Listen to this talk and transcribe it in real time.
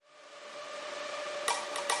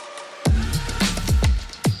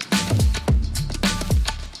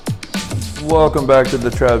Welcome back to the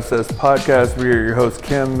Travcess podcast. We are your hosts,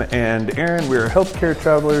 Kim and Aaron. We are healthcare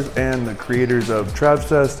travelers and the creators of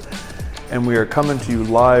Travcess, and we are coming to you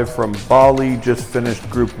live from Bali. Just finished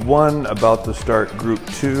Group 1, about to start Group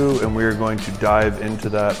 2, and we are going to dive into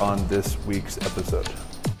that on this week's episode.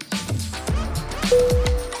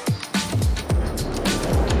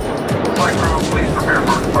 Flight crew, please prepare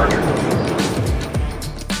for departure.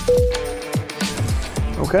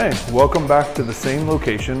 Okay, welcome back to the same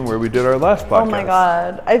location where we did our last podcast. Oh my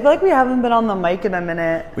God. I feel like we haven't been on the mic in a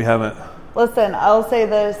minute. We haven't. Listen, I'll say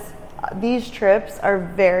this. These trips are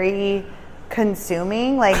very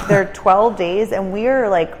consuming. Like, they're 12 days and we are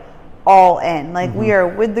like all in. Like, we are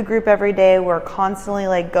with the group every day. We're constantly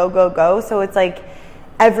like go, go, go. So it's like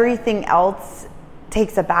everything else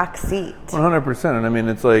takes a back seat. 100%. And I mean,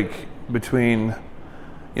 it's like between,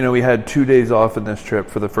 we had 2 days off in this trip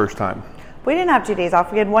for the first time. We didn't have 2 days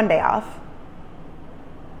off. We had 1 day off.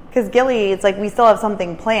 Because Gilly, it's like we still have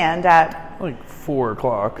something planned at... like 4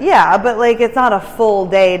 o'clock. Yeah, but like it's not a full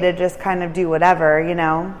day to just kind of do whatever,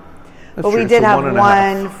 That's but true. we did So have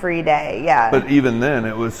one free day, yeah. But even then,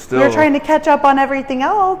 it was still... We were trying to catch up on everything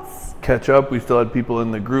else. Catch up. We still had people in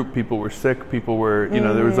the group. People were sick. People were,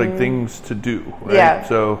 there was like things to do, right? Yeah.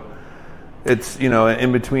 So it's,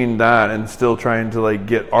 in between that and still trying to like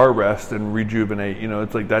get our rest and rejuvenate,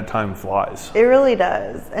 it's like that time flies. It really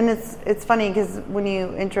does. And it's funny because when you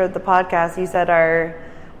introed the podcast, you said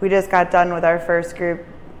we just got done with our first group,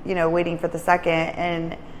 waiting for the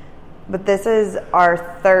second, but this is our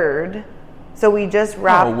third. So we just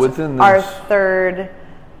wrapped our third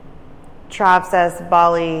Travcess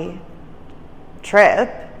Bali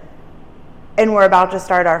trip, and we're about to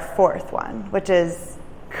start our fourth one, which is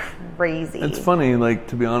crazy. It's funny, like,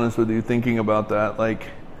 to be honest with you, thinking about that, like,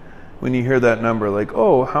 when you hear that number, like,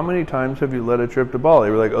 oh, how many times have you led a trip to Bali?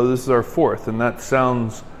 We're like, oh, this is our fourth, and that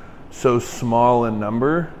sounds so small in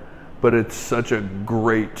number, but it's such a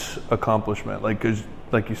great accomplishment. Like, because,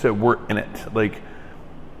 like you said, we're in it. Like,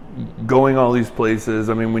 going all these places,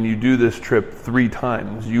 I mean, when you do this trip 3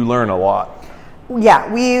 times, you learn a lot.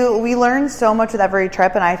 Yeah, we learn so much with every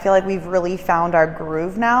trip, and I feel like we've really found our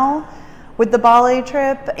groove now with the Bali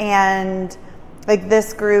trip. And like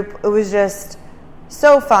this group, it was just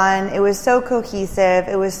so fun. It was so cohesive.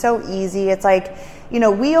 It was so easy. It's like,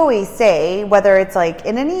 we always say, whether it's like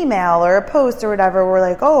in an email or a post or whatever, we're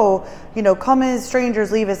like, oh, come as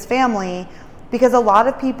strangers, leave as family. Because a lot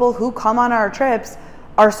of people who come on our trips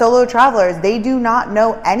are solo travelers. They do not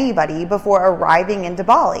know anybody before arriving into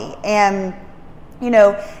Bali. And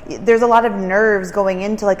there's a lot of nerves going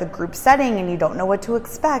into like a group setting, and you don't know what to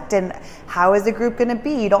expect and how is the group going to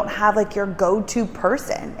be. You don't have like your go-to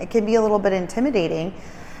person. It can be a little bit intimidating.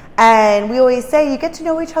 And we always say you get to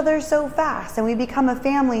know each other so fast, and we become a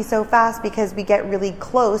family so fast because we get really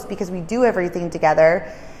close because we do everything together.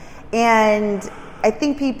 And I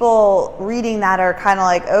think people reading that are kind of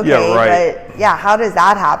like, okay, yeah, right. But yeah, how does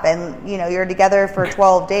that happen? You're together for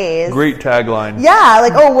 12 days. Great tagline. Yeah,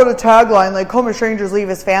 like, oh, what a tagline. Like, come as strangers,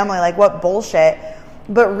 leave as family. Like, what bullshit.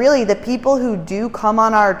 But really, the people who do come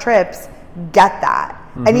on our trips get that.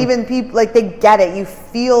 Mm-hmm. And even people, like, they get it. You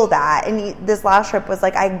feel that. And this last trip was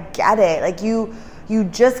like, I get it. Like, you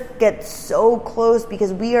just get so close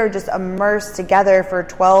because we are just immersed together for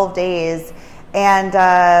 12 days. And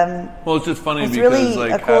well, it's just funny it's because really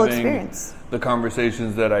like a cool having experience. The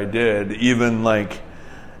conversations that I did, even like,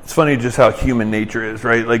 it's funny just how human nature is,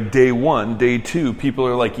 right? Like day 1, day 2, people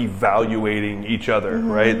are like evaluating each other,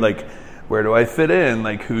 right? Like, where do I fit in?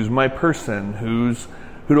 Like, who's my person? Who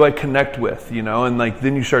do I connect with? And like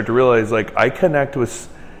then you start to realize like I connect with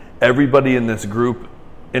everybody in this group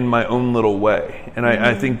in my own little way, and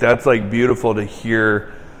I think that's like beautiful to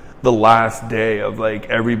hear. The last day of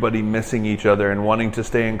like everybody missing each other and wanting to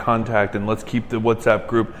stay in contact, and let's keep the WhatsApp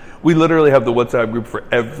group. We literally have the WhatsApp group for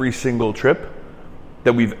every single trip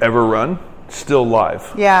that we've ever run still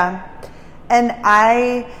live. Yeah. And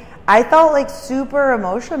I felt like super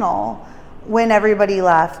emotional when everybody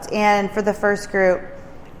left and for the first group.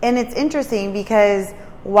 And it's interesting because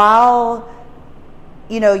while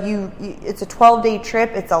it's a 12-day trip,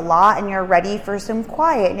 it's a lot, and you're ready for some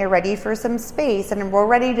quiet, and you're ready for some space, and we're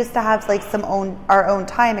ready just to have like our own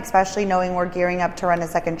time, especially knowing we're gearing up to run a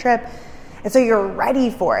second trip. And so you're ready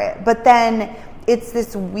for it. But then it's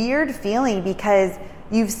this weird feeling because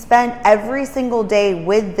you've spent every single day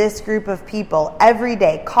with this group of people, every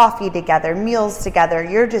day, coffee together, meals together.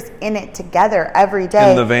 You're just in it together every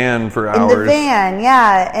day. In the van for hours. In the van,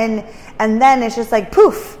 yeah. And then it's just like,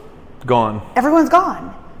 poof. Gone. Everyone's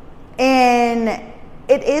gone. And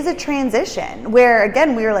it is a transition where,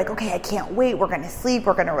 again, we were like, okay, I can't wait. We're going to sleep.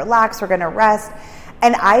 We're going to relax. We're going to rest.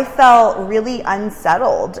 And I felt really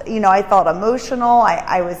unsettled. I felt emotional.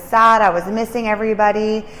 I was sad. I was missing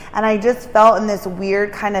everybody. And I just felt in this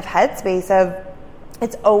weird kind of headspace of,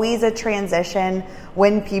 it's always a transition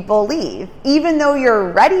when people leave, even though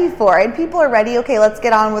you're ready for it. People are ready. Okay, let's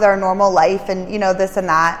get on with our normal life and, this and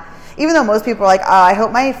that. Even though most people are like, I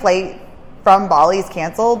hope my flight from Bali is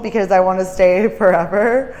canceled because I want to stay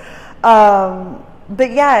forever.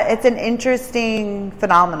 But yeah, it's an interesting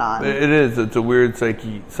phenomenon. It is. It's a weird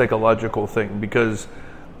psychological thing, because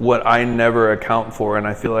what I never account for, and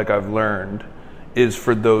I feel like I've learned, is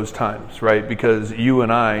for those times, right? Because you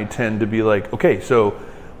and I tend to be like, okay, so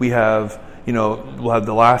we have, we'll have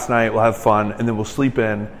the last night, we'll have fun, and then we'll sleep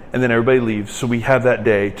in, and then everybody leaves. So we have that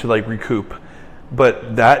day to recoup.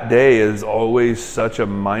 But that day is always such a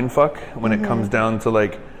mindfuck when it comes down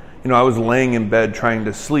to I was laying in bed trying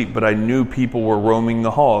to sleep, but I knew people were roaming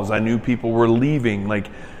the halls. I knew people were leaving.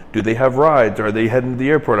 Do they have rides? Are they heading to the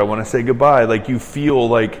airport? I want to say goodbye. You feel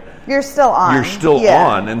like you're still on. You're still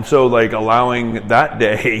on. And so allowing that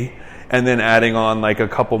day and then adding on a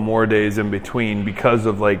couple more days in between because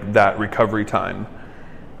of that recovery time.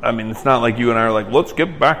 I mean, it's not like you and I are let's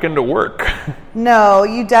get back into work. No,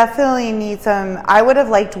 you definitely need some. I would have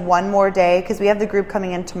liked one more day because we have the group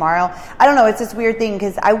coming in tomorrow. I don't know. It's this weird thing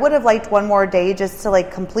because I would have liked one more day just to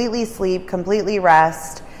completely sleep, completely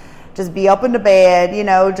rest, just be up into bed,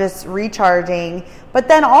 just recharging. But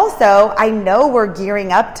then also, I know we're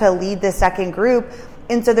gearing up to lead the second group.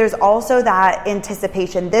 And so there's also that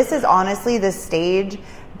anticipation. This is honestly the stage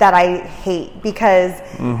that I hate because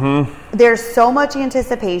there's so much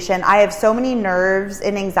anticipation. I have so many nerves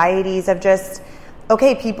and anxieties of just,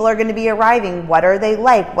 okay, people are going to be arriving. What are they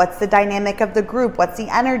like? What's the dynamic of the group? What's the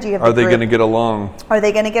energy of the group? Are they going to get along? Are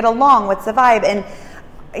they going to get along? What's the vibe? And,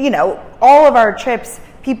 all of our trips,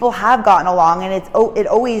 people have gotten along and it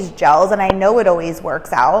always gels, and I know it always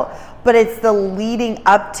works out, but it's the leading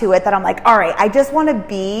up to it that I'm all right, I just want to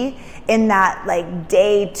be in that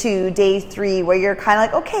day 2, day 3 where you're kind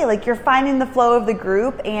of okay, you're finding the flow of the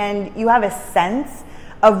group and you have a sense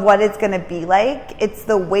of what it's going to be like. It's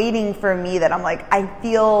the waiting for me that I'm I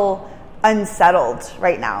feel unsettled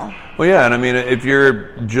right now. Well, yeah, and I mean, if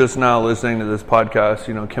you're just now listening to this podcast,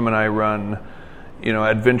 Kim and I run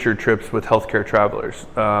adventure trips with healthcare travelers.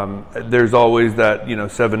 There's always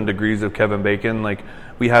that 7 degrees of Kevin Bacon.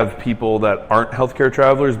 We have people that aren't healthcare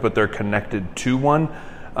travelers, but they're connected to one,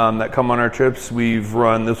 that come on our trips. This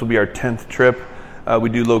will be our 10th trip. We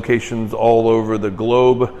do locations all over the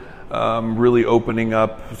globe, really opening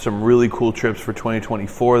up some really cool trips for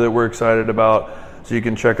 2024 that we're excited about. So you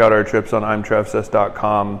can check out our trips on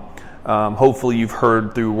imtravcess.com. Hopefully you've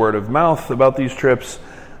heard through word of mouth about these trips,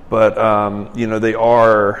 but they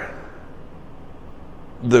are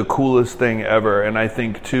the coolest thing ever. And I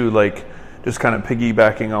think too, just kind of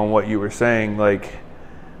piggybacking on what you were saying,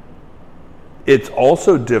 it's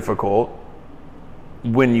also difficult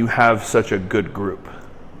when you have such a good group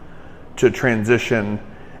to transition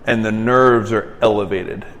and the nerves are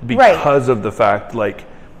elevated because of the fact,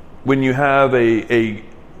 when you have a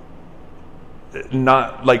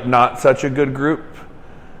not such a good group,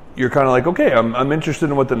 you're kind of okay, I'm interested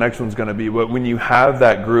in what the next one's going to be. But when you have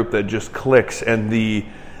that group that just clicks and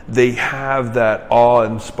they have that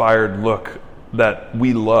awe-inspired look that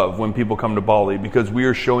we love when people come to Bali, because we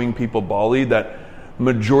are showing people Bali that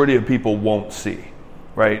majority of people won't see,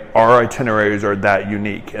 right? Our itineraries are that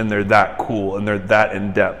unique and they're that cool and they're that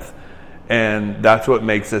in-depth. And that's what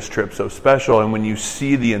makes this trip so special. And when you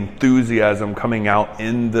see the enthusiasm coming out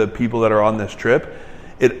in the people that are on this trip,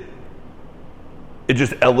 it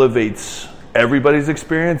just elevates everybody's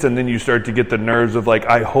experience, and then you start to get the nerves of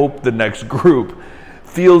I hope the next group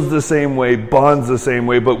feels the same way, bonds the same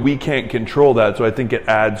way, but we can't control that. So I think it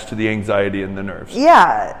adds to the anxiety and the nerves.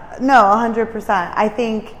 Yeah, no, 100%. I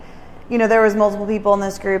think, there was multiple people in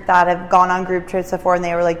this group that have gone on group trips before, and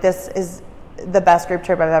they were this is the best group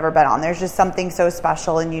trip I've ever been on. There's just something so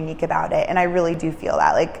special and unique about it, and I really do feel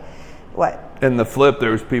that. What? And the flip,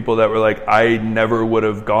 there was people that were I never would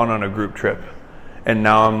have gone on a group trip. And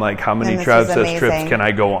now I'm how many Travis trips can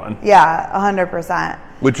I go on? Yeah, 100%.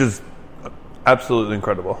 Which is absolutely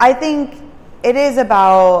incredible. I think it is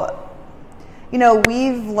about,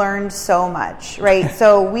 we've learned so much, right?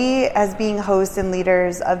 So we, as being hosts and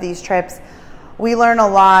leaders of these trips, we learn a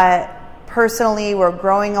lot personally. We're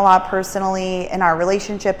growing a lot personally in our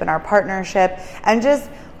relationship and our partnership, and just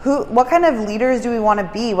what kind of leaders do we want to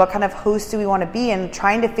be? What kind of hosts do we want to be? And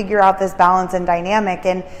trying to figure out this balance and dynamic.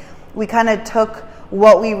 And we kind of took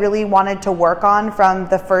what we really wanted to work on from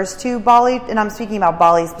the first 2 Bali, and I'm speaking about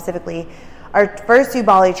Bali specifically, our first 2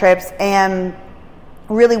 Bali trips, and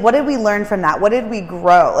really, what did we learn from that? What did we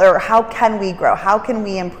grow? Or how can we grow? How can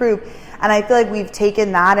we improve? And I feel like we've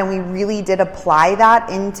taken that and we really did apply that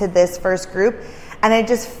into this first group. And it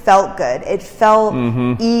just felt good. It felt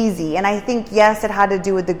easy. And I think, yes, it had to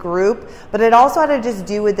do with the group, but it also had to just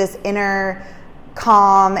do with this inner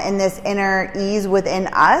calm and this inner ease within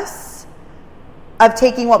us of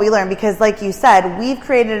taking what we learned. Because like you said, we've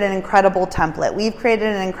created an incredible template. We've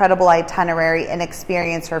created an incredible itinerary and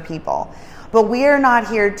experience for people. But we are not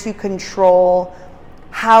here to control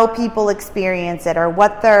how people experience it or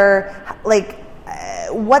what they're like,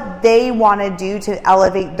 what they want to do to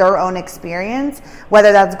elevate their own experience,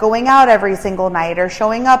 whether that's going out every single night or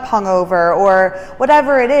showing up hungover or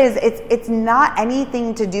whatever it is. It's not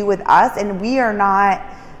anything to do with us, and we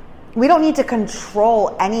don't need to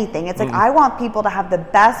control anything. It's like, I want people to have the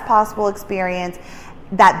best possible experience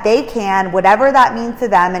that they can, whatever that means to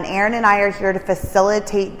them, and Aaron and I are here to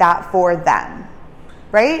facilitate that for them.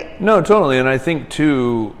 Right? No, totally. And I think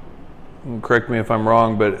too, correct me if I'm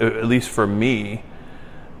wrong, but at least for me,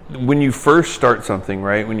 when you first start something,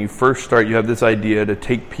 right? When you first start, you have this idea to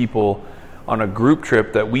take people on a group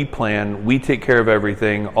trip that we plan. We take care of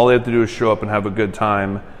everything. All they have to do is show up and have a good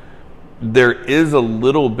time. There is a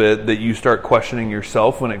little bit that you start questioning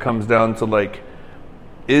yourself when it comes down to like,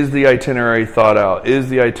 is the itinerary thought out? Is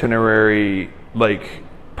the itinerary like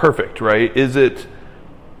perfect, right? Is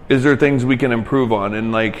there things we can improve on?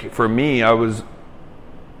 And like for me, I was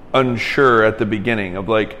unsure at the beginning of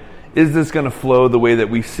like, is this going to flow the way that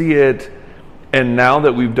we see it? And now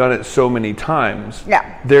that we've done it so many times,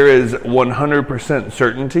 there is 100%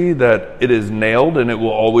 certainty that it is nailed and it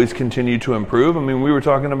will always continue to improve. I mean, we were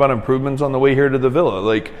talking about improvements on the way here to the villa,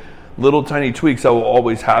 like little tiny tweaks that will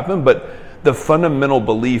always happen. But the fundamental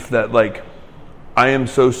belief that like, I am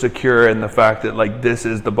so secure in the fact that like, this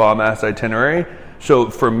is the bomb ass itinerary. So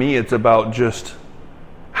for me, it's about just,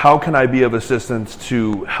 how can I be of assistance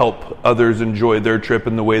to help others enjoy their trip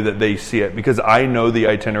in the way that they see it? Because I know the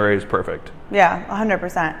itinerary is perfect. Yeah,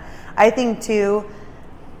 100%. I think too,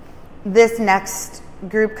 this next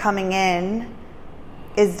group coming in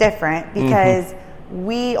is different because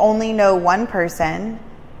we only know one person.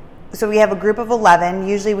 So we have a group of 11.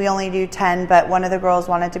 Usually we only do 10, but one of the girls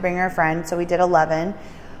wanted to bring her friend, so we did 11.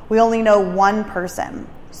 We only know one person.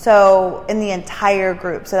 So in the entire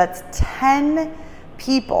group. So that's 10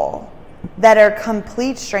 people that are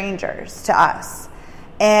complete strangers to us.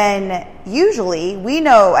 And usually we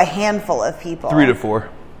know a handful of people. 3 to 4.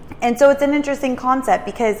 And so it's an interesting concept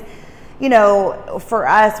because, you know, for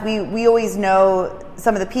us, we always know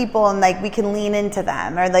some of the people and like we can lean into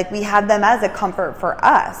them or like we have them as a comfort for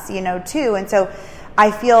us, you know, too. And so I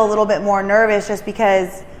feel a little bit more nervous just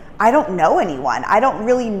because I don't know anyone. I don't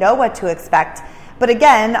really know what to expect. But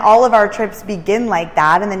again, all of our trips begin like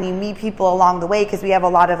that, and then you meet people along the way because we have a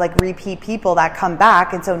lot of like repeat people that come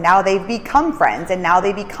back, and so now they've become friends, and now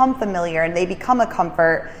they become familiar, and they become a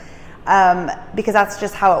comfort because that's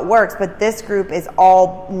just how it works. But this group is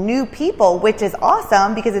all new people, which is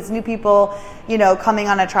awesome because it's new people, you know, coming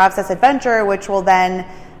on a Travsess adventure, which will then,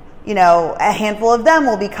 you know, a handful of them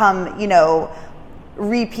will become, you know,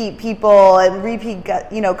 repeat people and repeat,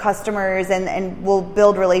 you know, customers, and we'll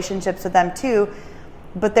build relationships with them too.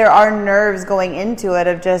 But there are nerves going into it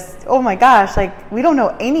of just, oh my gosh, like we don't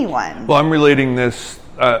know anyone. Well, I'm relating this,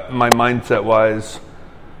 my mindset wise,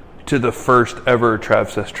 to the first ever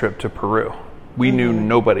Travsess trip to Peru. We knew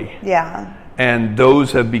nobody. Yeah. And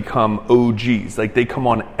those have become OGs. Like they come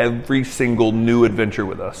on every single new adventure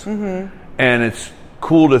with us. And it's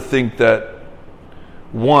cool to think that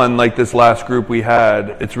one, like this last group we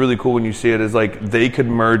had, it's really cool when you see it, is like they could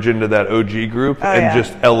merge into that OG group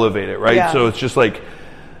just elevate it, right? So it's just like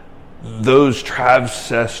those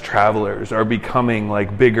Travsess travelers are becoming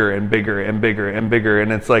like bigger and bigger and bigger and bigger,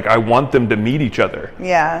 and it's like I want them to meet each other.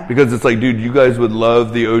 Yeah. Because it's like, dude, you guys would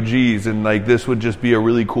love the OGs, and like this would just be a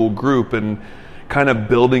really cool group, and kind of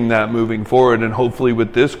building that moving forward. And hopefully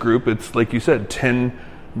with this group, it's like you said, 10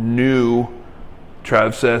 new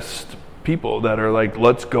Travsess people that are like,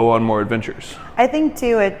 let's go on more adventures. I think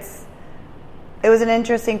too it was an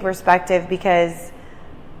interesting perspective because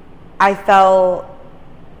I felt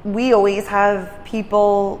we always have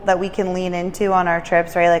people that we can lean into on our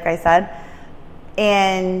trips, right? Like I said,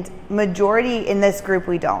 and majority in this group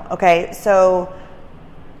we don't. Okay, so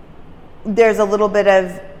there's a little bit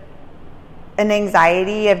of an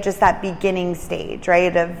anxiety of just that beginning stage,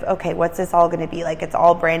 right? Of, okay, what's this all going to be like? It's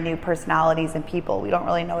all brand new personalities and people. We don't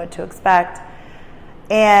really know what to expect.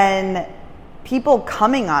 And people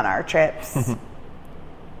coming on our trips,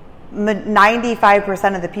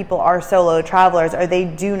 95% of the people are solo travelers, or they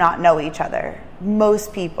do not know each other.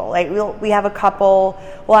 most people. Like we have a couple,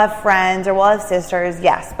 we'll have friends or we'll have sisters,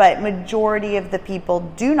 yes, but majority of the people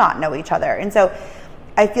do not know each other. And so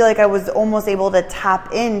I feel like I was almost able to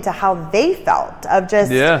tap into how they felt of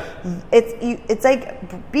just, it's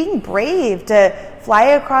like being brave to fly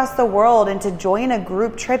across the world and to join a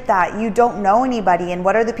group trip that you don't know anybody, and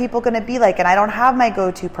what are the people going to be like, and I don't have my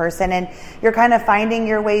go-to person, and you're kind of finding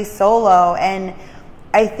your way solo. And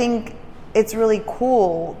I think it's really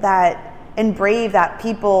cool that and brave that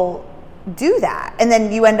people do that, and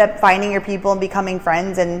then you end up finding your people and becoming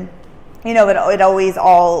friends, and you know, we always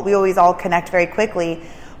all connect very quickly.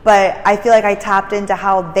 But I feel like I tapped into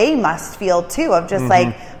how they must feel too, of just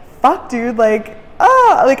like, fuck dude, like,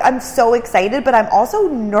 I'm so excited, but I'm also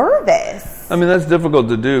nervous. I mean, that's difficult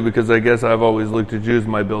to do because I guess I've always looked at you as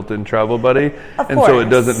my built-in travel buddy. Of and course. So it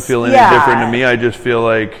doesn't feel any different to me. I just feel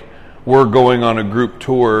like we're going on a group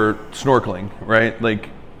tour snorkeling, right? Like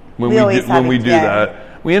when we do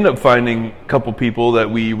that, we end up finding a couple people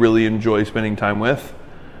that we really enjoy spending time with.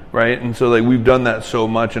 Right? And so like we've done that so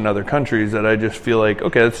much in other countries that I just feel like,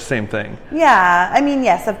 okay, that's the same thing. Yeah. I mean,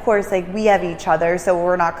 yes, of course, like we have each other, so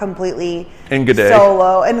we're not completely G'day.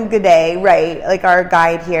 Solo. And G'day, right, like our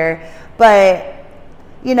guide here. But,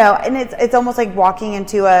 you know, and it's almost like walking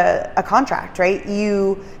into a contract, right?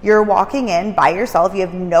 You're walking in by yourself. You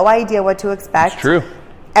have no idea what to expect. It's true.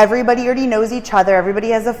 Everybody already knows each other. Everybody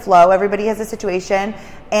has a flow. Everybody has a situation.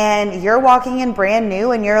 And you're walking in brand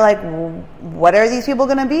new and you're like, what are these people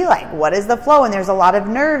going to be like? What is the flow? And there's a lot of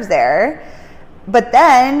nerves there. But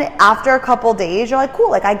then after a couple days, you're like, cool,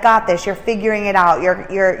 like I got this. You're figuring it out.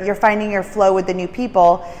 You're finding your flow with the new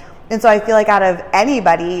people. And so I feel like out of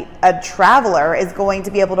anybody, a traveler is going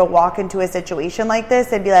to be able to walk into a situation like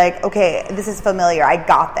this and be like, okay, this is familiar. I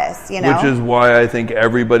got this, you know? Which is why I think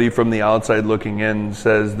everybody from the outside looking in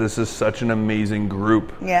says this is such an amazing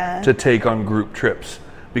group to take on group trips,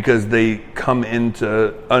 because they come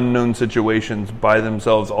into unknown situations by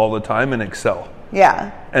themselves all the time and excel.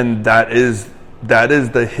 Yeah. And that is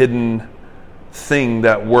the hidden thing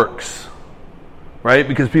that works. Right?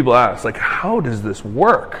 Because people ask, like, how does this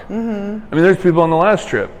work? I mean, there's people on the last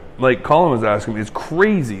trip, like Colin was asking me, it's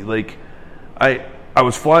crazy. Like, I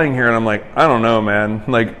was flying here and I'm like, I don't know, man.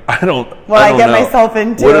 Like, I don't know. What did I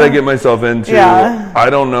get myself into? Yeah.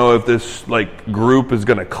 I don't know if this, like, group is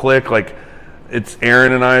going to click. Like, it's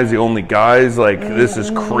Aaron and I as the only guys. Like, this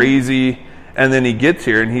is crazy. And then he gets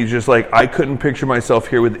here and he's just like, I couldn't picture myself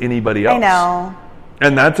here with anybody else. I know.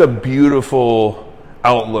 And that's a beautiful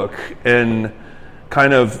outlook and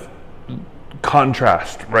kind of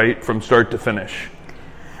contrast, right, from start to finish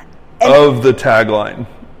of the tagline.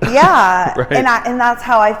 Yeah, right? and that's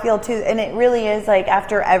how I feel too. And it really is like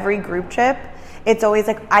after every group trip, it's always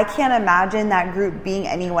like I can't imagine that group being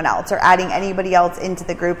anyone else or adding anybody else into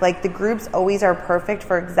the group. Like the groups always are perfect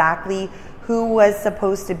for exactly who was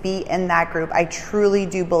supposed to be in that group. I truly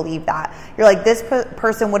do believe that. You're like, this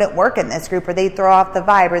person wouldn't work in this group, or they throw off the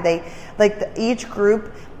vibe, or they like each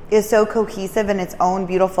group is so cohesive in its own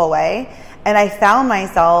beautiful way. And I found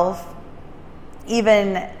myself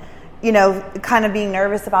even, you know, kind of being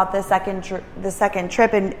nervous about the second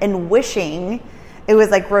trip and wishing it was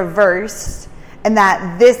like reversed, and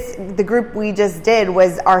that the group we just did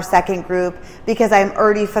was our second group, because I'm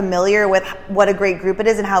already familiar with what a great group it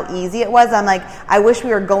is and how easy it was. I'm like, I wish we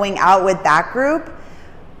were going out with that group.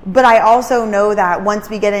 But I also know that once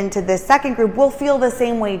we get into this second group, we'll feel the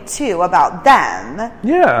same way too about them.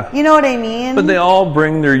 Yeah. You know what I mean? But they all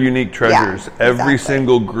bring their unique treasures. Yeah, Every exactly.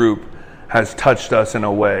 single group has touched us in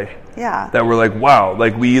a way. Yeah. That we're like, wow,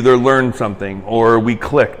 like we either learned something or we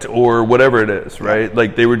clicked or whatever it is, right? Yeah.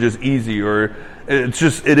 Like they were just easy, or it's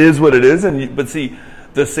just, it is what it is. But see,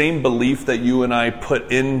 the same belief that you and I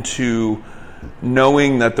put into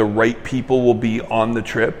knowing that the right people will be on the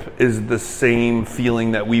trip is the same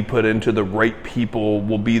feeling that we put into the right people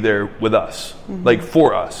will be there with us, like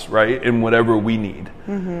for us, right? In whatever we need.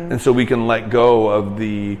 And so we can let go of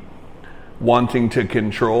the wanting to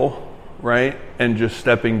control, right? And just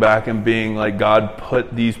stepping back and being like, God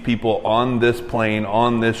put these people on this plane,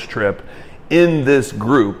 on this trip, in this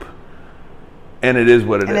group, and it is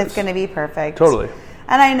what it is. And it's going to be perfect. Totally.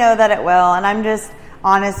 And I know that it will. And I'm just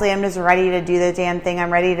ready to do the damn thing.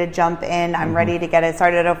 I'm ready to jump in. I'm ready to get it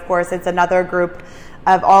started. Of course, it's another group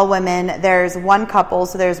of all women. There's one couple,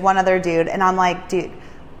 so there's one other dude. And I'm like, dude,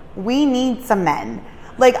 we need some men.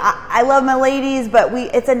 Like, I love my ladies, but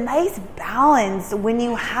it's a nice balance when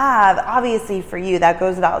you have, obviously for you, that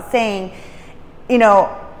goes without saying, you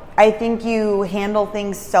know, I think you handle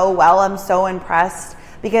things so well. I'm so impressed,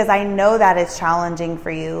 because I know that it's challenging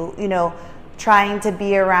for you, you know, trying to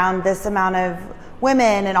be around this amount of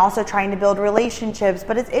women and also trying to build relationships,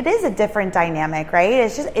 but it is a different dynamic, right?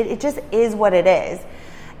 It just is what it is.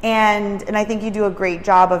 And I think you do a great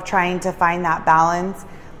job of trying to find that balance.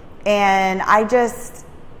 And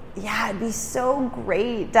it'd be so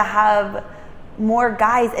great to have more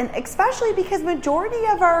guys, and especially because majority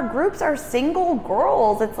of our groups are single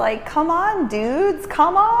girls. It's like, come on, dudes,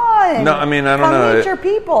 come on. No, I mean, I don't know. Come meet your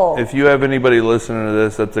people. If you have anybody listening to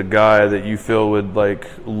this that's a guy that you feel would like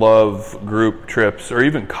love group trips, or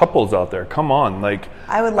even couples out there, come on. Like,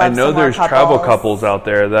 I would love I know some more there's travel couples out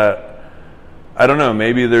there that, I don't know,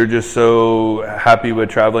 maybe they're just so happy with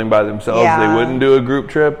traveling by themselves they wouldn't do a group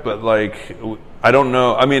trip, but like, I don't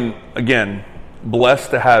know. I mean, again, blessed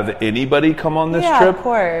to have anybody come on this trip. Of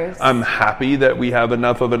course. I'm happy that we have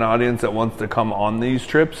enough of an audience that wants to come on these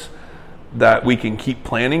trips that we can keep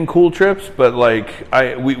planning cool trips, but like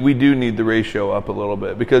we do need the ratio up a little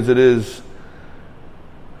bit, because it's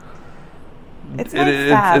nice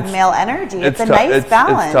to have male energy. It's a nice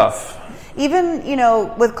balance. It's tough. Even,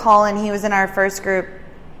 with Colin, he was in our first group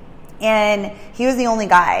and he was the only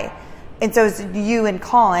guy. And so it's you and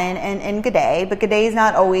Colin and G'day, but G'day's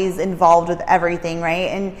not always involved with everything,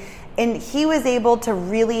 right? And he was able to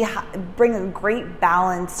really bring a great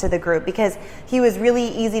balance to the group, because he was really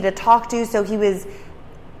easy to talk to. So he was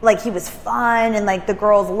fun, and like the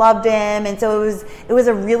girls loved him. And so it was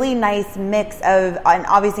a really nice mix of, and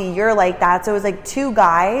obviously you're like that. So it was like two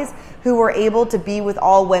guys who were able to be with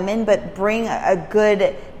all women, but bring a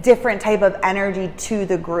good, different type of energy to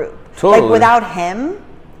the group. Totally. Like without him,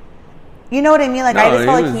 you know what I mean? Like, I just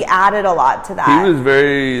felt like he added a lot to that. He was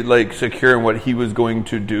very like secure in what he was going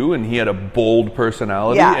to do, and he had a bold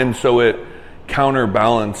personality, and so it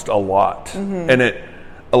counterbalanced a lot, and it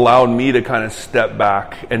allowed me to kind of step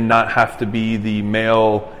back and not have to be the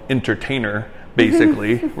male entertainer,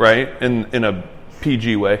 basically, right? In a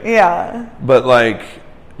PG way. Yeah. But like,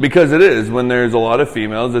 because it is, when there's a lot of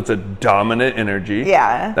females, it's a dominant energy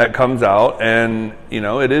that comes out, and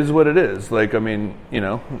it is what it is. Like, I mean,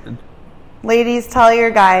 ladies, tell your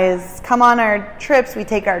guys, come on our trips. We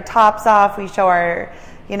take our tops off. We show our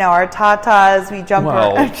tatas. We jump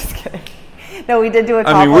around. I'm just kidding. No, we did do a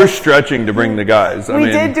topless. I mean, we're stretching to bring the guys. We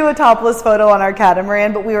did do a topless photo on our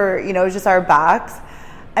catamaran, but we were, it was just our backs.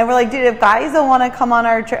 And we're like, dude, if guys don't want to come on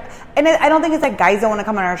our trip, and I don't think it's like guys don't want to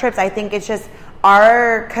come on our trips. I think it's just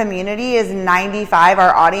our community is 95.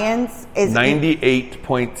 Our audience is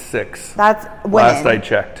 98.6. That's women. Last I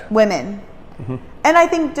checked. Women. Mm-hmm. And I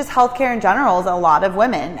think just healthcare in general is a lot of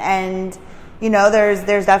women. And,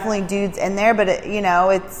 there's definitely dudes in there, but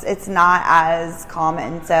it's not as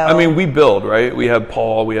common. So I mean, we build, right? We have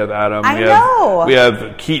Paul, we have Adam, we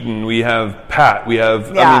have Keaton, we have Pat, we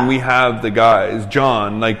have I mean, we have the guys,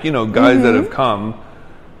 John, like, guys that have come.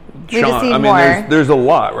 We Sean, just need I mean, more. There's a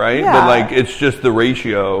lot, right? Yeah. But like, it's just the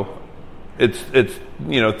ratio. It's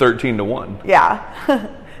 13 to 1. Yeah.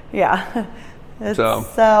 Yeah.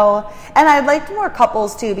 So, and I'd like more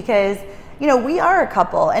couples too, because we are a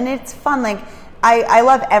couple, and it's fun. Like, I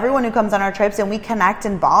love everyone who comes on our trips, and we connect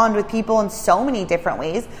and bond with people in so many different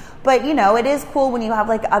ways. But it is cool when you have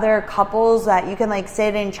like other couples that you can like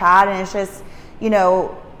sit and chat, and it's just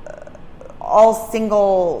all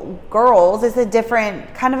single girls. It's a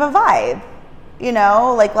different kind of a vibe.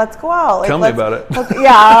 Like, let's go out. Like, Tell me about it.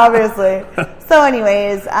 Yeah, obviously. So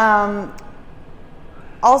anyways,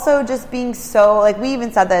 also just being so, like, we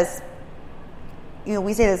even said this,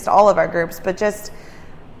 we say this to all of our groups, but just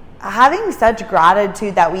having such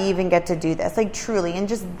gratitude that we even get to do this, like, truly, and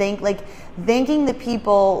just thanking the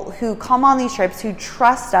people who come on these trips, who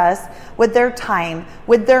trust us with their time,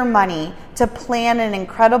 with their money, to plan an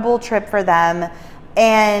incredible trip for them,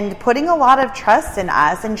 and putting a lot of trust in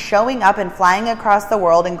us, and showing up and flying across the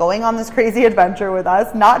world and going on this crazy adventure with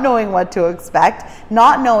us, not knowing what to expect,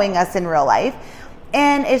 not knowing us in real life.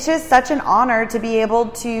 And it's just such an honor to be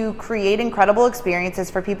able to create incredible experiences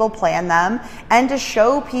for people, plan them, and to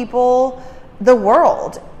show people the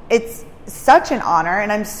world. It's such an honor, and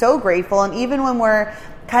I'm so grateful. And even when we're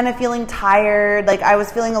kind of feeling tired, like I was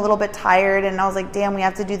feeling a little bit tired, and I was like, damn, we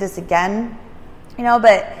have to do this again,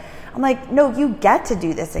 but I'm like, no, you get to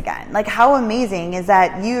do this again. Like, how amazing is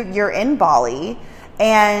that you're in Bali,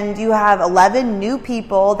 and you have 11 new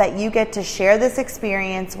people that you get to share this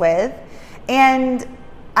experience with. And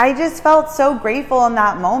I just felt so grateful in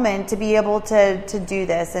that moment to be able to do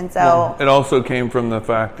this. And so it also came from the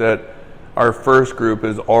fact that our first group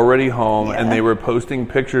is already home, and they were posting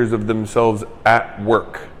pictures of themselves at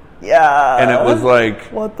work. Yeah. And it was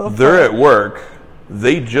like, they're at work.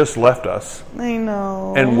 They just left us. I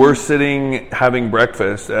know. And we're sitting having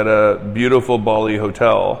breakfast at a beautiful Bali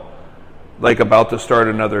hotel, like about to start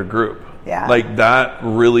another group. Yeah. Like that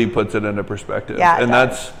really puts it into perspective. Yeah, it and does.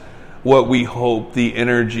 that's what we hope the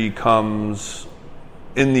energy comes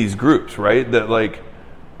in these groups, right? That like,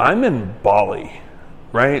 I'm in Bali,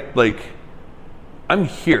 right? Like, I'm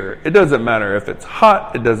here. It doesn't matter if it's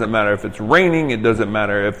hot. It doesn't matter if it's raining. It doesn't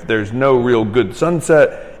matter if there's no real good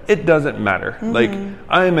sunset. It doesn't matter. Like,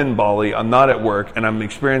 I am in Bali. I'm not at work, and I'm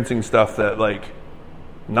experiencing stuff that like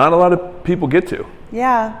not a lot of people get to.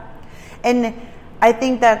 Yeah. And I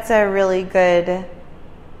think that's a really good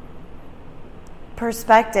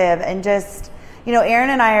perspective. And just, you know, Aaron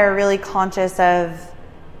and I are really conscious of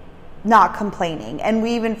not complaining. And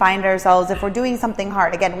we even find ourselves, if we're doing something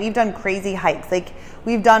hard, again, we've done crazy hikes, like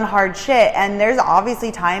we've done hard shit. And there's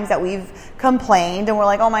obviously times that we've complained and we're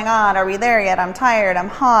like, oh my God, are we there yet? I'm tired. I'm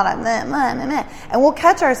hot. I'm meh. And we'll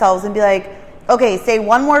catch ourselves and be like, okay, say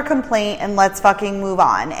one more complaint and let's fucking move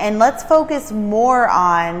on. And let's focus more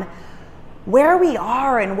on where we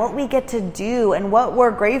are and what we get to do and what we're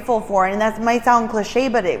grateful for. And that might sound cliche,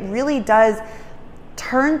 but it really does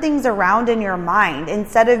turn things around in your mind.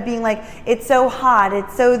 Instead of being like, it's so hot,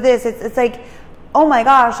 it's so this, it's like, oh my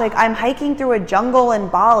gosh, like I'm hiking through a jungle in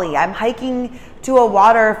Bali. I'm hiking to a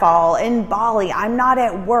waterfall in Bali. I'm not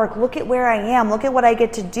at work. Look at where I am. Look at what I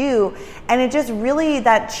get to do. And it just really,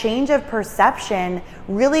 that change of perception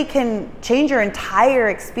really can change your entire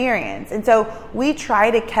experience. And so we try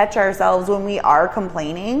to catch ourselves when we are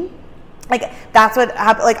complaining. Like, that's what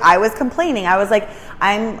happened. Like, I was complaining. I was like,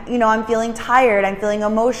 I'm feeling tired. I'm feeling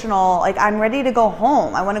emotional. Like, I'm ready to go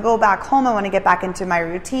home. I want to go back home. I want to get back into my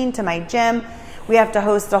routine, to my gym. We have to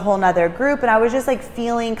host a whole nother group. And I was just like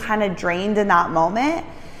feeling kind of drained in that moment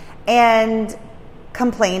and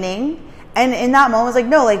complaining. And in that moment, I was like,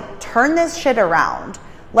 no, like, turn this shit around.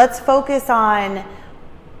 Let's focus on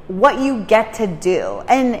what you get to do.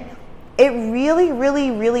 And it really,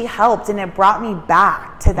 really, really helped. And it brought me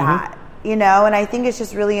back to that. You know, and I think it's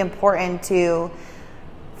just really important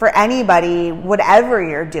for anybody, whatever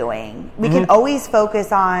you're doing, we can always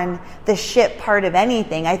focus on the shit part of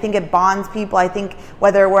anything. I think it bonds people. I think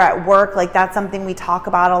whether we're at work, like that's something we talk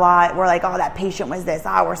about a lot. We're like, oh, that patient was this.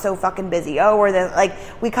 Oh, we're so fucking busy. Oh, we're this. Like,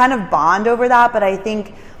 we kind of bond over that. But I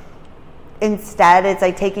think instead it's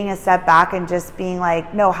like taking a step back and just being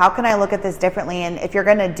like, no, how can I look at this differently? And if you're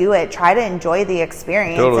going to do it, try to enjoy the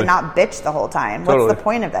experience and not bitch the whole time. What's the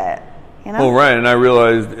point of it? You know? Well, right, and I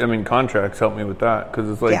realized, contracts help me with that, because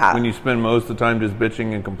it's like when you spend most of the time just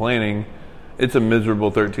bitching and complaining, it's a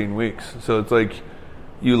miserable 13 weeks. So it's like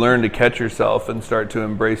you learn to catch yourself and start to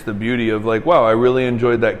embrace the beauty of like, wow, I really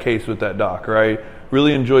enjoyed that case with that doc, or I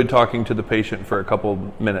really enjoyed talking to the patient for a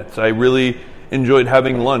couple minutes. I really enjoyed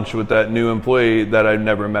having lunch with that new employee that I've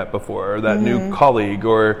never met before, or that new colleague,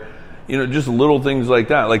 or just little things like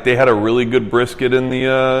that. Like they had a really good brisket in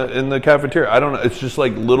the cafeteria. I don't know. It's just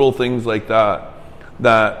like little things like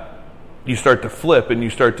that you start to flip and you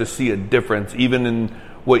start to see a difference, even in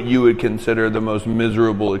what you would consider the most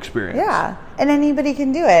miserable experience. Yeah, and anybody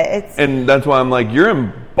can do it. And that's why I'm like, you're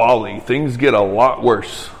in Bali. Things get a lot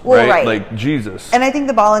worse, right? Like, Jesus. And I think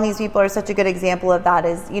the Balinese people are such a good example of that.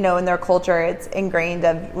 Is, in their culture, it's ingrained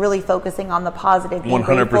of really focusing on the positive, being 100%.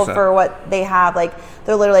 grateful for what they have. Like,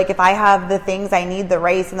 they're literally like, if I have the things I need, the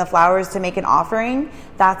rice and the flowers to make an offering,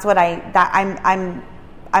 that's what I'm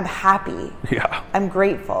happy. Yeah. I'm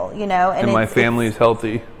grateful, And my family's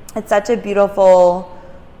healthy. It's such a beautiful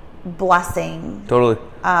blessing. Totally.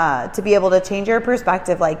 To be able to change your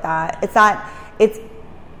perspective like that. It's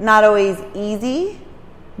not always easy,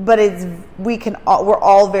 but we're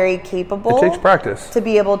all very capable. It takes practice to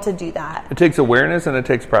be able to do that. It takes awareness and it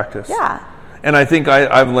takes practice. Yeah. And I think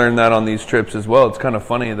I've learned that on these trips as well. It's kind of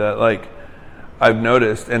funny that like I've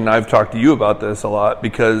noticed, and I've talked to you about this a lot,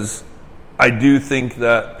 because I do think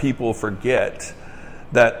that people forget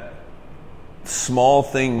that small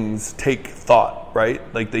things take thought, right?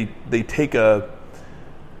 Like they take an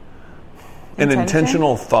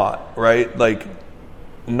intentional thought, right? Like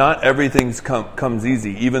not everything comes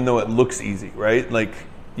easy, even though it looks easy, right? Like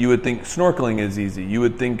you would think snorkeling is easy. You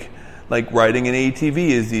would think like riding an ATV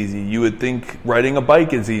is easy. You would think riding a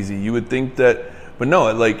bike is easy. You would think that, but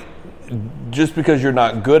no, like just because you're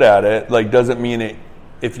not good at it, like doesn't mean it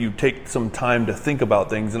if you take some time to think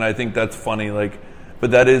about things. And I think that's funny, like,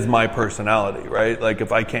 but that is my personality, right? Like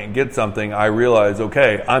if I can't get something, I realize,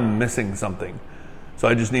 okay, I'm missing something. So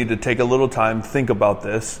I just need to take a little time, think about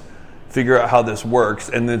this, figure out how this works,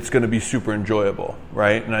 and then it's going to be super enjoyable,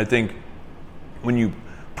 right? And I think when you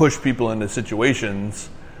push people into situations,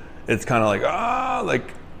 it's kind of like,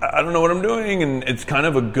 I don't know what I'm doing. And it's kind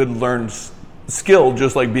of a good learned skill,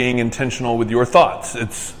 just like being intentional with your thoughts.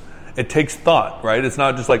 It takes thought, right? It's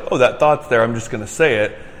not just like, oh, that thought's there, I'm just going to say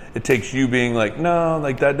it. it takes you being like, no,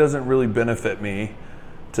 like that doesn't really benefit me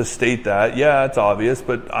to state that. Yeah, it's obvious,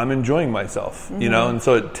 but I'm enjoying myself, you know? And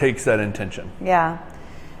so it takes that intention. Yeah.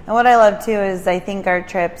 And what I love too is I think our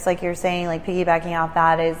trips, like you're saying, like piggybacking off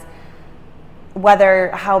that, is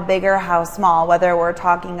whether how big or how small, whether we're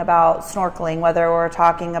talking about snorkeling, whether we're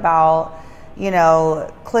talking about, you know,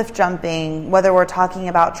 cliff jumping, whether we're talking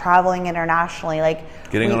about traveling internationally, like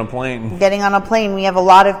Getting on a plane. We have a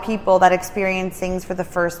lot of people that experience things for the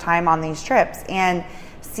first time on these trips, and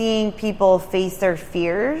seeing people face their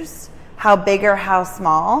fears, how big or how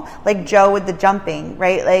small, like Joe with the jumping,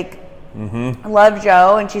 right? Like, I love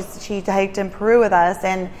Joe, and she hiked in Peru with us,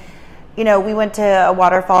 and you know, we went to a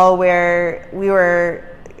waterfall where we were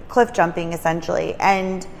cliff jumping essentially,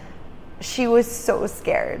 and she was so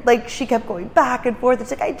scared. Like, she kept going back and forth.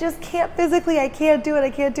 It's like, I just can't physically, I can't do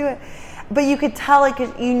it. But you could tell, like,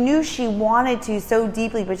 you knew she wanted to so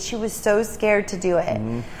deeply, but she was so scared to do it.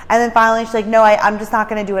 And then finally she's like, no, I'm just not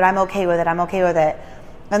going to do it. I'm okay with it.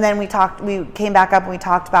 And then we came back up and we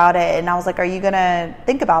talked about it, and I was like, are you going to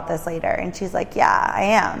think about this later? And she's like, yeah, I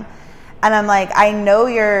am. And I'm like, I know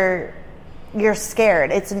you're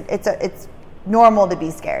scared. It's normal to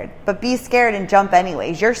be scared, but be scared and jump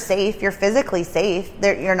anyways. You're safe. You're physically safe.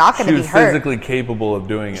 You're not going to be hurt. She was physically capable of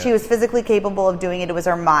doing it. She was physically capable of doing it. It was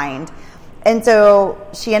her mind. And so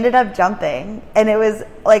she ended up jumping, and it was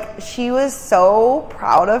like, she was so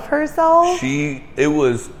proud of herself. She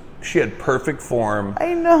had perfect form.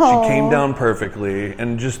 I know. She came down perfectly,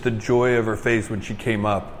 and just the joy of her face when she came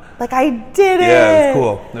up. Like, I did it. Yeah, it was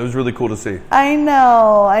cool. It was really cool to see. I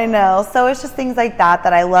know. So it's just things like that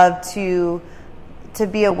I love to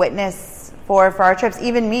be a witness for our trips.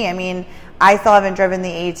 Even me, I mean, I still haven't driven the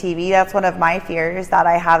ATV. That's one of my fears that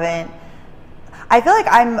I haven't. I feel like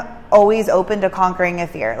I'm always open to conquering a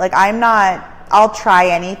fear. Like, I'll try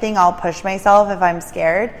anything. I'll push myself if I'm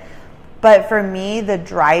scared. But for me, the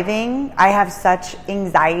driving, I have such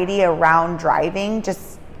anxiety around driving,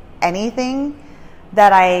 just anything,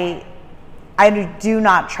 that I do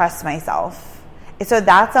not trust myself. So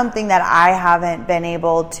that's something that I haven't been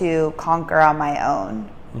able to conquer on my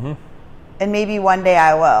own. And maybe one day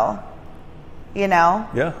I will, you know?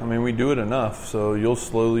 Yeah, I mean, we do it enough, so you'll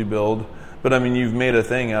slowly build. But I mean, you've made a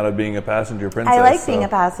thing out of being a passenger princess. I like being a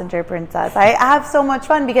passenger princess. I have so much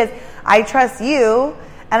fun because I trust you,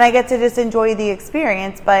 and I get to just enjoy the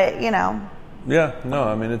experience, but, you know. Yeah, no,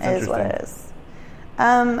 I mean, it's interesting. It is what it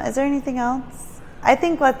is. Is there anything else? I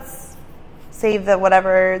think let's save the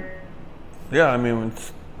whatever. Yeah, I mean,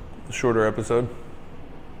 it's a shorter episode.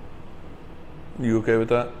 You okay with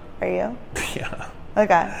that? Are you? Yeah.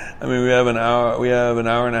 Okay. I mean, we have an hour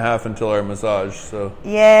and a half until our massage, so.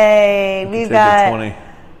 Yay! We've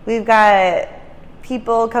got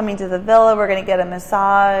people coming to the villa. We're gonna get a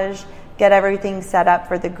massage, get everything set up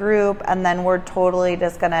for the group, and then we're totally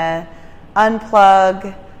just gonna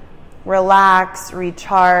unplug, relax,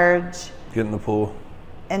 recharge. Get in the pool.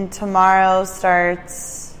 And tomorrow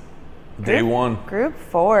starts Day 1. Group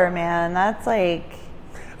 4, man. That's like.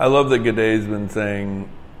 I love that Gaday's been saying,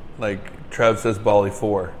 like, Trav says Bali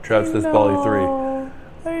 4. Trav says Bali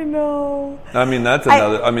 3. I know. I mean, that's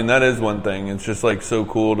another. I mean, that is one thing. It's just like so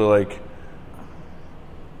cool to, like,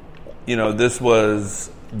 you know, this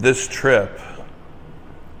trip,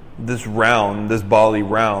 this Bali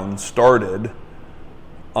round started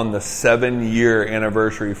on the 7-year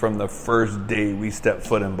anniversary from the first day we stepped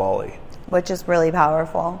foot in Bali. Which is really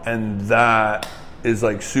powerful. And that is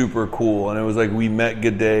like super cool. And it was like we met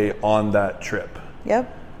Gaday on that trip.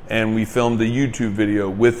 Yep. And we filmed a YouTube video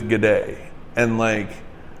with Gaday. And like,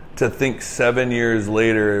 to think 7 years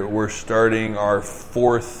later, we're starting our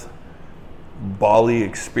 4th Bali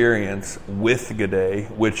experience with Gaday,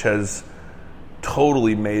 which has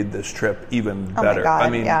totally made this trip even better. Oh my God, I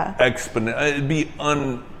mean, yeah. It'd be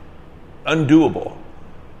undoable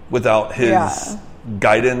without his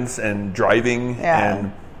guidance and driving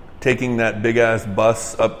and taking that big ass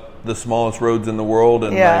bus up the smallest roads in the world,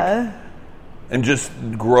 and and just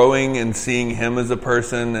growing and seeing him as a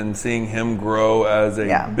person and seeing him grow as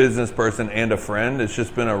a business person and a friend. It's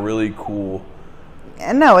just been a really cool.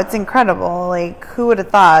 No, it's incredible. Like, who would have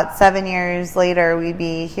thought 7 years later we'd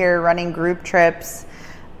be here running group trips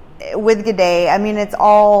with Gaday? I mean, it's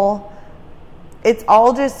all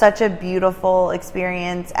just such a beautiful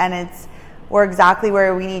experience, and we're exactly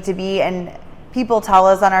where we need to be. And people tell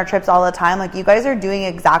us on our trips all the time, like, you guys are doing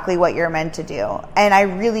exactly what you're meant to do. And I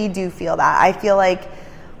really do feel that. I feel like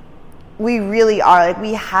we really are. Like,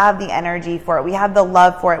 we have the energy for it. We have the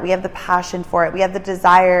love for it. We have the passion for it. We have the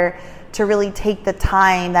desire to really take the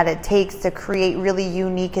time that it takes to create really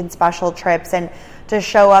unique and special trips and to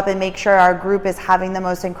show up and make sure our group is having the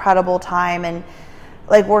most incredible time. And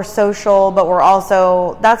like, we're social, but we're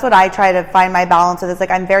also, that's what I try to find my balance with. It's like,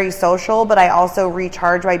 I'm very social, but I also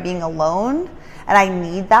recharge by being alone, and I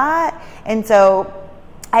need that. And so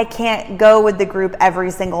I can't go with the group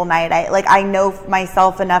every single night. I know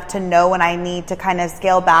myself enough to know when I need to kind of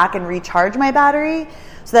scale back and recharge my battery,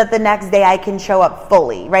 so that the next day I can show up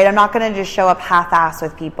fully, right? I'm not going to just show up half-assed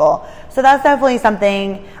with people. So that's definitely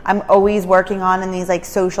something I'm always working on in these like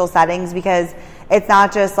social settings, because it's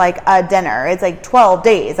not just like a dinner. It's like 12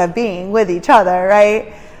 days of being with each other,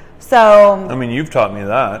 right? So, I mean, you've taught me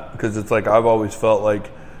that, because it's like I've always felt like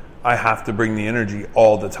I have to bring the energy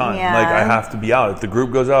all the time. Yeah. Like, I have to be out. If the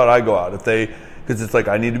group goes out, I go out. Because it's like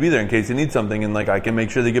I need to be there in case they need something, and like I can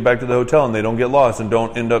make sure they get back to the hotel and they don't get lost and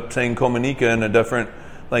don't end up saying Komanika in a different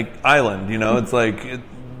like island, you know. It's like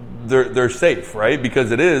they're safe, right?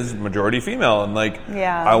 Because it is majority female, and like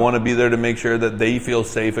I want to be there to make sure that they feel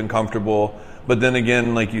safe and comfortable. But then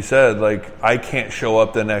again, like you said, like I can't show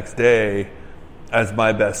up the next day as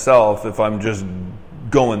my best self if I'm just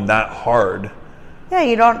going that hard. Yeah,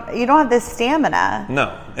 you don't have this stamina.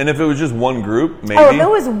 No. And if it was just one group, maybe. Oh, if it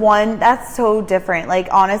was one, that's so different. Like,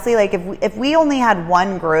 honestly, like if we only had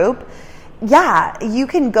one group, yeah, you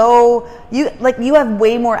can go, you have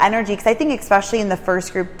way more energy, because I think especially in the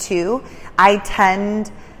first group too, I tend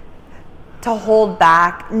to hold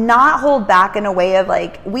back, not hold back in a way of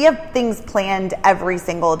like, we have things planned every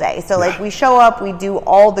single day. So like we show up, we do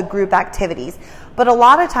all the group activities. But a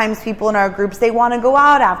lot of times people in our groups, they want to go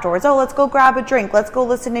out afterwards. Oh, let's go grab a drink. Let's go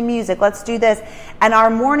listen to music. Let's do this. And our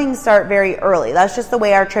mornings start very early. That's just the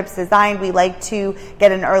way our trip's designed. We like to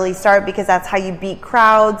get an early start because that's how you beat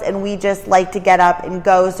crowds. And we just like to get up and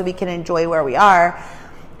go so we can enjoy where we are.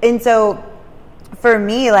 And so for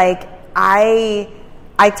me, like I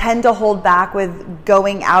tend to hold back with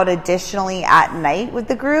going out additionally at night with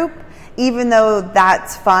the group, even though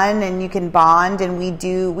that's fun and you can bond, and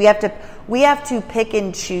we have to pick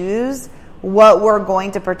and choose what we're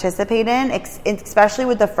going to participate in, especially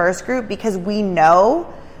with the first group, because we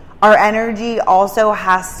know our energy also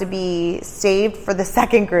has to be saved for the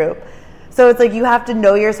second group. So it's like you have to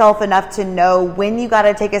know yourself enough to know when you got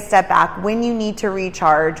to take a step back, when you need to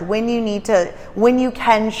recharge, when you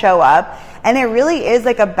can show up. And it really is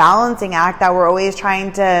like a balancing act that we're always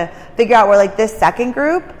trying to figure out. Where like this second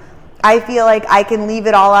group, I feel like I can leave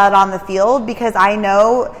it all out on the field, because I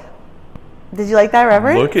know. Did you like that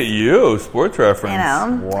reference? Look at you, sports reference. I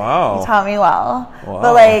know. Wow. You taught me well. Wow.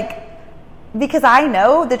 But like, because I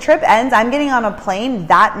know the trip ends, I'm getting on a plane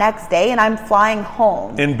that next day and I'm flying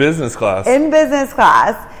home. In business class.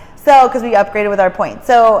 So, because we upgraded with our points.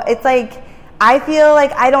 So it's like, I feel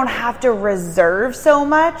like I don't have to reserve so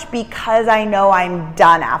much because I know I'm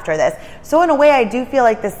done after this. So in a way, I do feel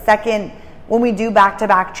like when we do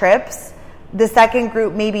back-to-back trips, the second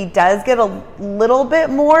group maybe does get a little bit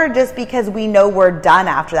more, just because we know we're done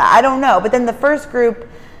after that. I don't know. But then the first group,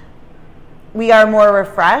 we are more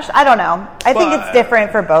refreshed. I don't know. I think it's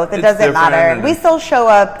different for both. It doesn't matter. We still show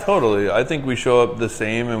up. Totally. I think we show up the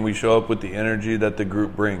same, and we show up with the energy that the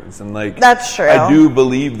group brings. And like, that's true. I do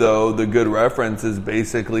believe, though, the good reference is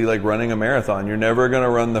basically like running a marathon. You're never going to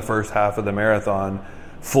run the first half of the marathon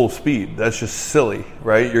full speed. That's just silly,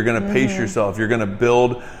 right? You're going to pace yourself. You're going to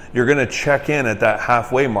build. You're going to check in at that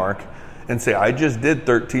halfway mark and say, I just did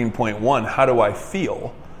 13.1. How do I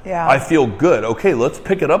feel? Yeah. I feel good. Okay, let's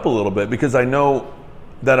pick it up a little bit, because I know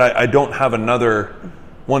that I don't have another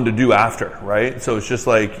one to do after, right? So it's just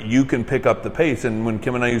like you can pick up the pace. And when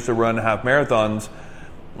Kim and I used to run half marathons,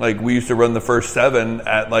 like we used to run the first 7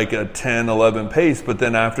 at like a 10, 11 pace. But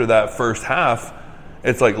then after that first half,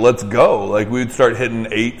 it's like, let's go. Like we'd start hitting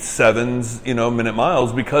 8, 7s, minute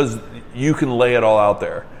miles, because you can lay it all out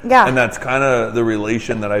there. Yeah. And that's kind of the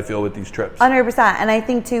relation that I feel with these trips. 100%. And I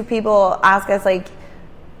think too, people ask us like,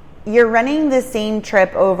 you're running the same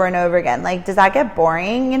trip over and over again. Like, does that get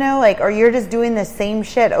boring, or you're just doing the same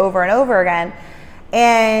shit over and over again?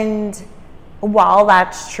 And while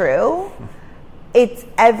that's true, it's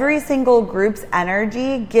every single group's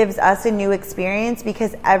energy gives us a new experience,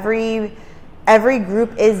 because every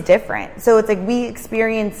group is different. So it's like we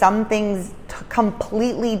experience some things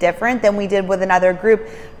completely different than we did with another group,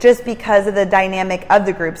 just because of the dynamic of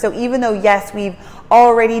the group. So even though, yes, we've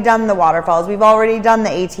already done the waterfalls, we've already done the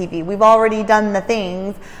ATV, we've already done the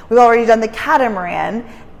things, we've already done the catamaran,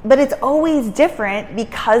 but it's always different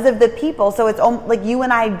because of the people. So it's like you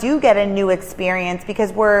and I do get a new experience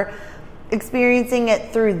because we're experiencing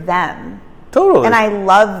it through them. Totally. And I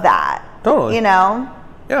love that. Totally. Yeah,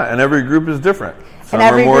 and every group is different. Some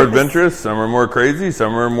are more adventurous, some are more crazy,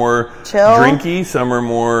 some are more chill, drinky, some are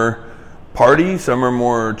more party, some are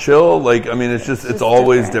more chill. Like, I mean, it's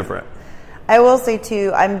always different. I will say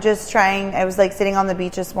too, I was like sitting on the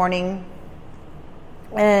beach this morning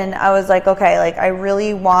and I was like, okay, like I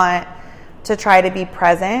really want to try to be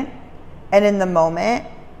present and in the moment,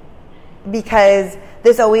 because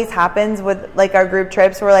this always happens with like our group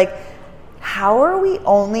trips. We're like, how are we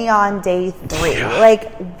only on day 3? Yeah.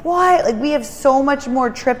 Like, what? Like, we have so much more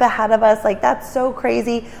trip ahead of us. Like, that's so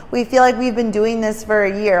crazy. We feel like we've been doing this for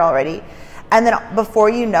a year already. And then before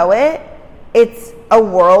you know it, it's a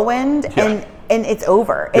whirlwind and it's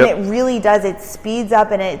over. And it really does. It speeds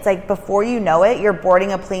up and it's like before you know it, you're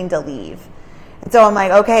boarding a plane to leave. And so I'm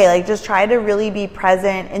like, okay, like just try to really be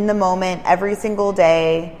present in the moment every single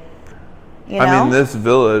day. You know? I mean, this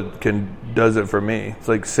villa does it for me. It's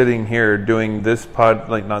like sitting here doing this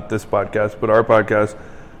not this podcast, but our podcast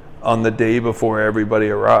on the day before everybody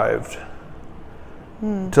arrived.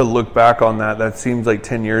 To look back on that seems like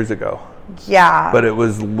 10 years ago. Yeah. But it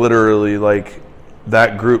was literally like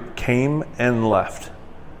that group came and left.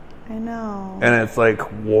 I know. And it's like,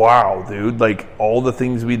 wow, dude, like all the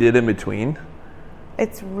things we did in between.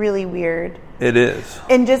 It's really weird. It is.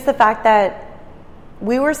 And just the fact that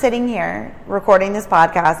we were sitting here recording this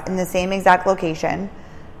podcast in the same exact location,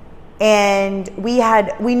 and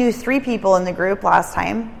we knew 3 people in the group last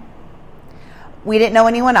time. We didn't know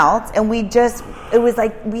anyone else, and it was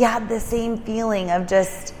like we had the same feeling of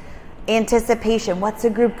just anticipation. What's the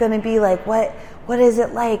group going to be like? What is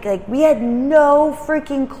it like? Like, we had no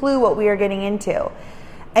freaking clue what we were getting into.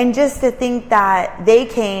 And just to think that they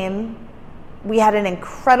came, we had an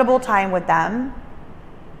incredible time with them.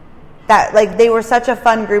 That, like, they were such a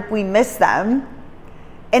fun group, we missed them.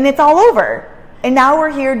 And it's all over. And now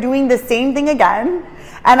we're here doing the same thing again.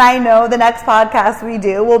 And I know the next podcast we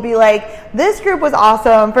do will be like, this group was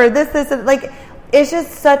awesome for this. Like, it's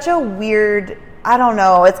just such a weird, I don't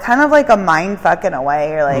know. It's kind of like a mind fuck in a way.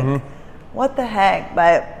 You're like, what the heck?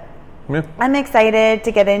 But I'm excited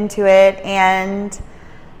to get into it. And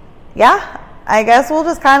yeah, I guess we'll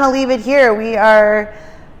just kind of leave it here.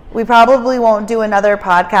 We probably won't do another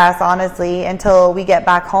podcast, honestly, until we get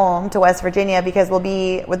back home to West Virginia, because we'll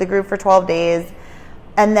be with the group for 12 days.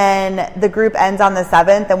 And then the group ends on the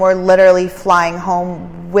 7th, and we're literally flying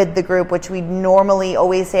home with the group, which we normally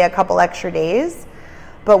always say a couple extra days.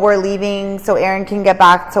 But we're leaving so Aaron can get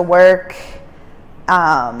back to work.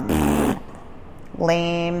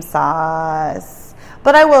 Lame sauce.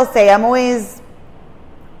 But I will say,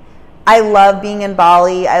 I love being in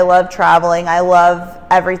Bali. I love traveling. I love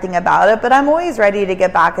everything about it. But I'm always ready to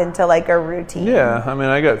get back into like a routine. Yeah. I mean,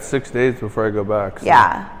 I got 6 days before I go back. So.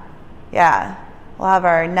 Yeah. We'll have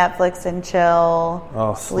our Netflix and chill.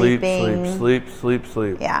 Oh, sleep.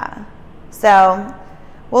 Yeah. So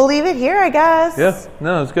we'll leave it here, I guess. Yeah.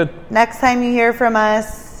 No, it's good. Next time you hear from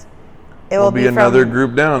us, it will be another from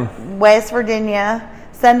group down. West Virginia.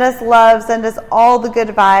 Send us love. Send us all the good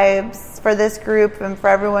vibes for this group and for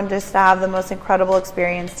everyone just to have the most incredible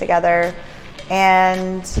experience together.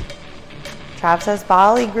 And Trav says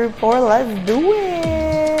Bali Group 4, let's do it.